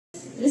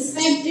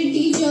respected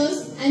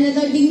teachers and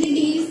other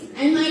dignitaries,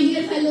 and my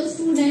dear fellow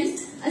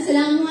students,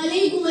 Assalamu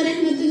alaikum wa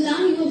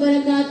rahmatullahi wa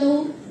barakatuh.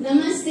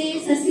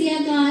 Namaste, Sat Sri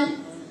Akal.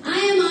 I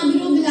am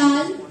Abroo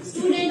Bilal,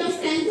 student of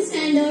 10th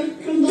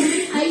standard from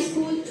Government High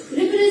School,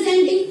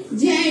 representing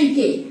J&K.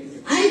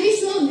 I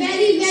wish you a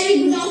very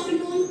good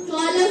afternoon to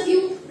all of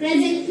you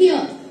present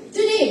here.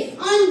 Today,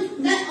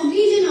 on the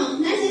occasion of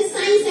National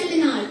Science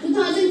Seminar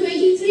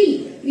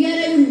 2023,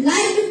 I would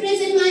like to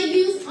present my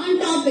views on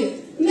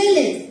topic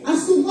millets, a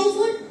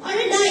superfood or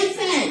a diet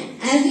fad.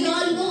 As we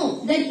all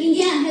know that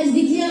India has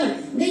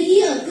declared the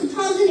year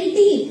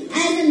 2018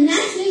 as a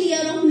national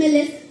year of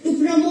millets to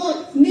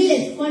promote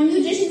millets for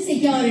nutrition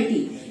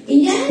security.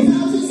 India has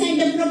also sent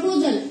a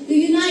proposal to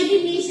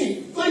United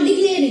Nations for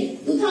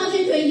declaring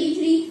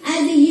 2023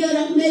 as the year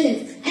of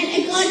millets, and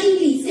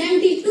accordingly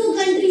 72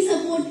 countries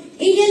support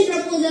Indian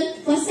proposal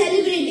for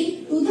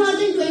celebrating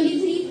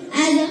 2023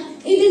 as an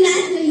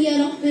international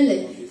year of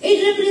millet. It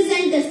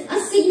represents a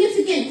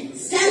significant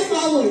step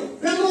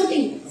forward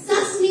promoting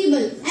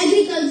sustainable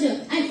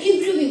agriculture and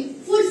improving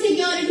food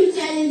security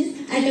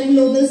challenges at a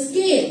global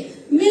scale.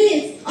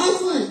 Millets,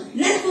 often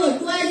referred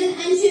to as an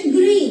ancient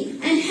grain,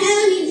 and have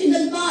an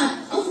integral part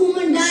of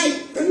human diet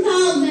from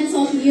thousands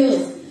of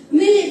years.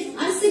 Millets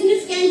are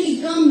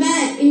significantly come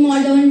back in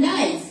modern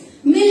diets.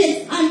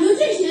 Millets are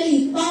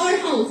nutritionally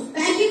powerhouse,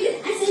 packed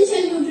with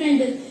essential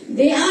nutrients.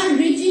 They are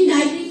rich in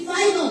dietary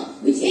fiber,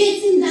 which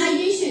aids in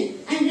digestion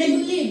and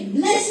regulate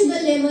blood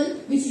sugar level,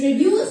 which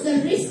reduce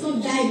the risk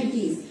of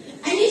diabetes.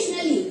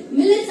 Additionally,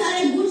 millets are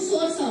a good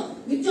source of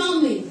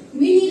vitamins,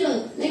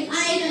 minerals like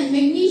iron,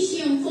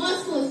 magnesium,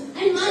 phosphorus,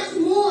 and much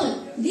more.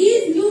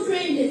 These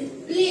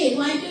nutrients play a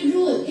vital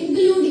role,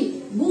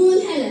 including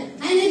bone health,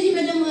 energy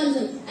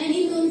metabolism, and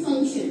immune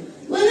function.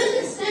 One of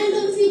the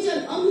standout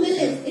features of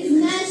millets is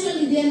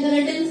naturally they are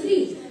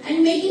gluten-free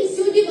and making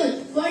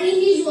suitable for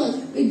individuals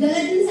with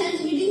gluten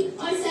sensitivity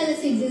or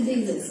celiac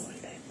diseases.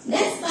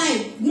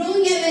 Despite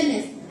growing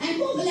awareness and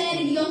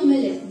popularity of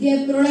millet,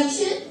 their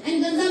production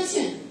and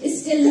consumption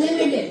is still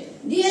limited.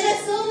 There are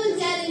several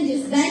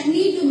challenges that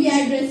need to be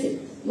addressed.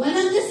 One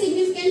of the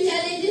significant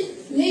challenges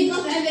is lack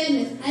of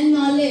awareness and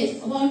knowledge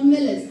about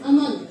millets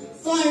among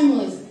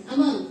farmers,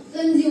 among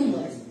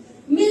consumers.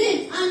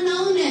 Millets are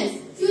known as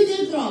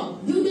future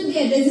crop due to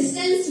their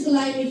resistance to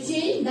climate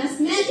change, thus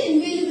make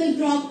an invaluable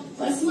crop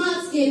for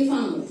small-scale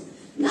farmers.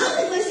 Now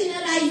the question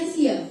arises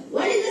here,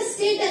 what is the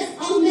status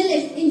of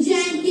millets in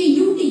J&K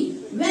UT?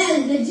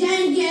 Well, the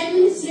J&K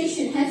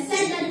administration has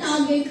set a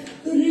target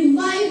to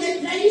revive the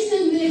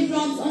traditional millet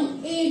crops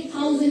on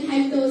 8,000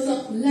 hectares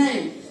of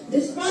land.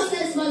 This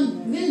process will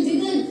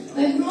begin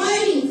by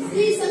providing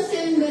free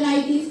sub-7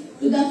 varieties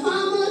to the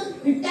farmers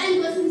with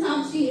 10%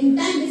 subsidy in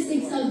 10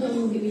 districts of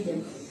Jammu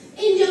Division.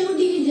 In Jammu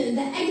Division,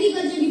 the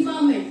Agriculture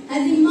Department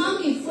has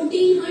earmarked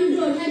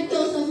 1,400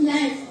 hectares of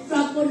land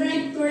for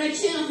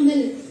production of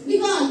millet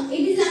because it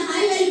is a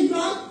high-value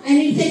crop and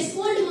its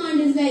export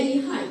demand is very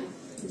high.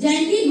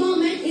 J&K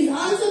government is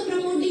also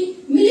promoting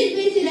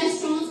millet-based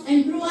restaurants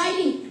and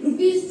providing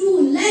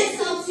 ₹2 lakh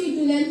subsidy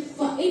to them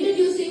for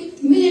introducing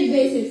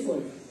millet-based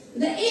food.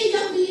 The age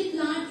of millet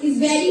plant is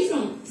vary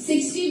from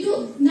 60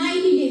 to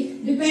 90 days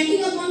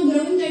depending upon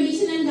growing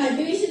condition and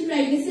cultivation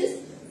practices.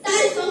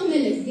 Types of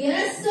millets. There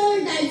are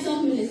several types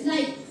of millets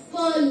like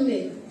pearl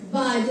millet,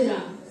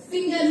 bajra,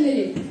 finger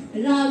millet,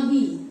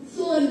 ragi,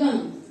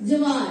 sorghum,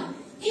 jawar.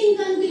 In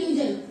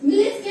conclusion,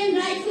 millets can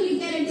rightfully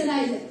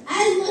characterize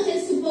as much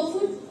as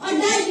superfood or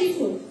dietary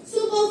food.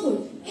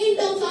 Superfood in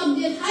terms of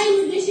their high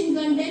nutrition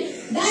content,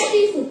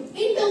 dietary food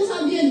in terms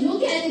of their low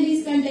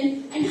calories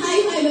content and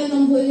high fiber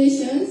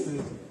compositions.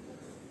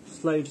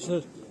 Slide,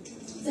 sir.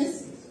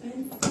 Yes.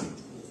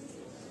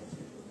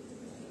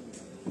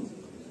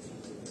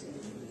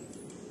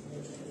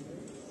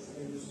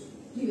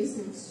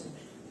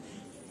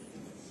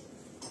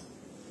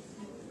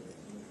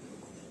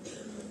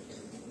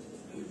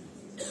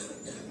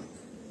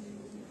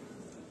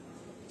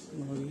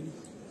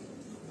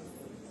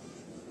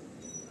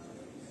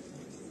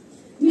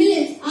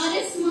 Millets are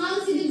a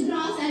small seeded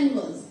grass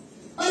animals.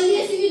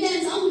 Earliest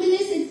evidence of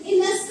millets is in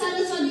the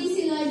Saraswati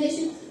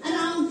civilization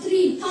around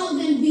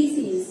 3000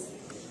 BCs.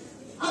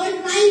 Our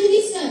Prime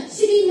Minister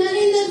Shri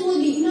Narendra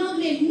Modi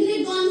inaugurated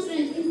millet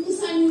conference in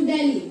Pusa, New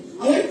Delhi.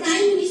 Our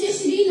Prime Minister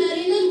Shri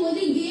Narendra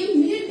Modi gave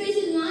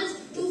millet-based lunch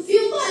to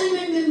few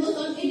parliament members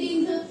on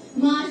 18th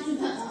March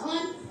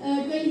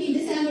on 20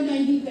 December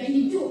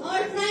 2022.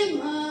 Our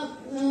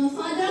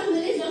father of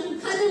millets, Dr.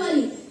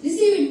 Khadawali,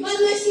 received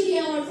Padma Shri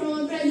Award from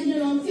our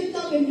President on 5th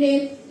of April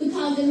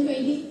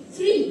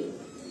 2023.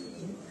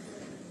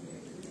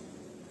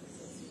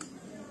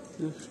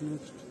 Next.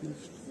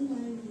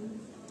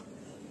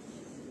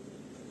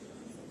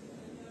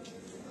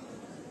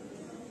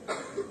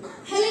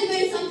 Health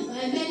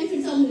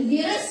benefits of millet.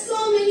 There are so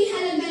many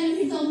health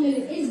benefits of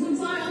millet. It's good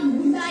for our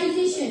good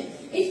digestion.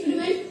 It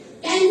prevents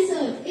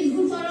cancer. It's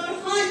good for our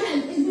heart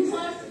health. It's good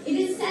for. It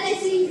is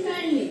celiac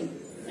friendly.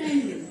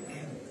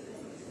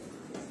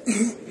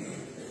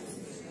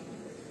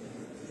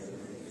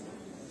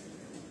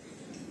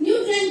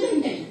 Nutrient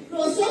content.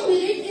 So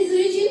millet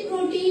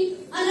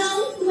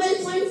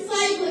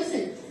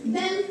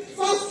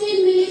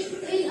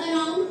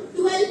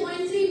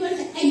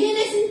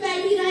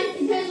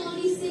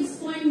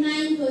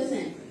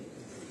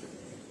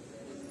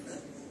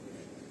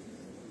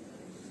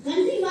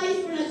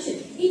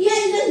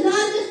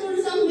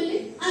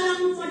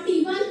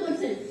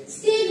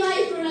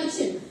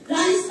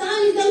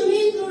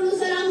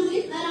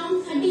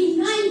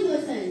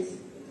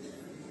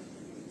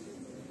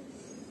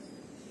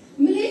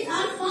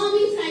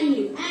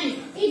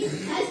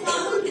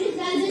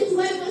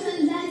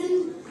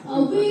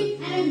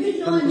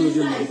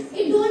industrialized.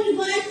 It don't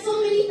require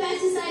so many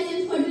pesticides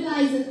and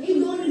fertilizers. It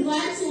don't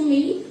require so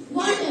many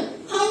water.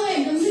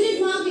 However, the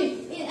millet market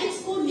is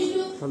exported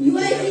to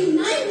USD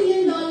 $9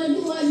 billion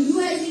to a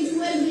USD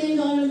 $12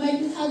 billion by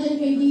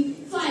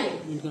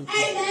 2025. And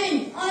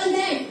then, all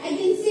that I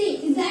can say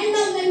is the end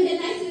of the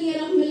International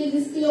Year of Millet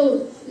is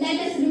closed. Let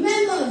us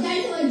remember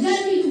that our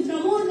journey to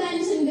promote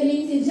balance and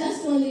grains is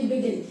just only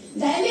begun.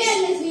 The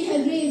awareness we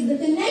have raised, the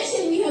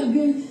connection we have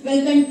built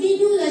will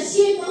continue the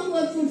shape of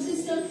our food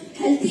system,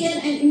 healthier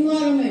and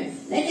environment.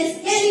 Let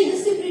us carry the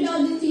spirit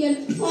of this year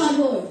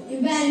forward.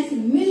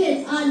 Balancing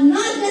millets are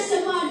not just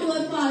a part of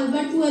our past,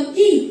 but to a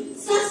key,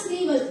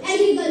 sustainable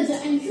agriculture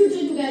and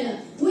future together.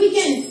 We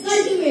can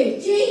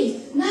cultivate,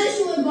 change,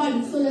 nourish our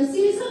bodies for the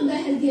seeds of the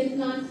healthier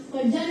plant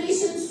for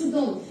generations to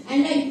come.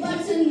 And I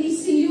personally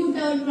salute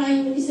our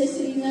Prime Minister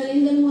Shri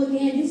Narendra Modi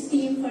and his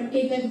team for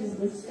taking this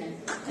good step.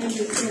 Thank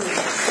you so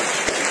much.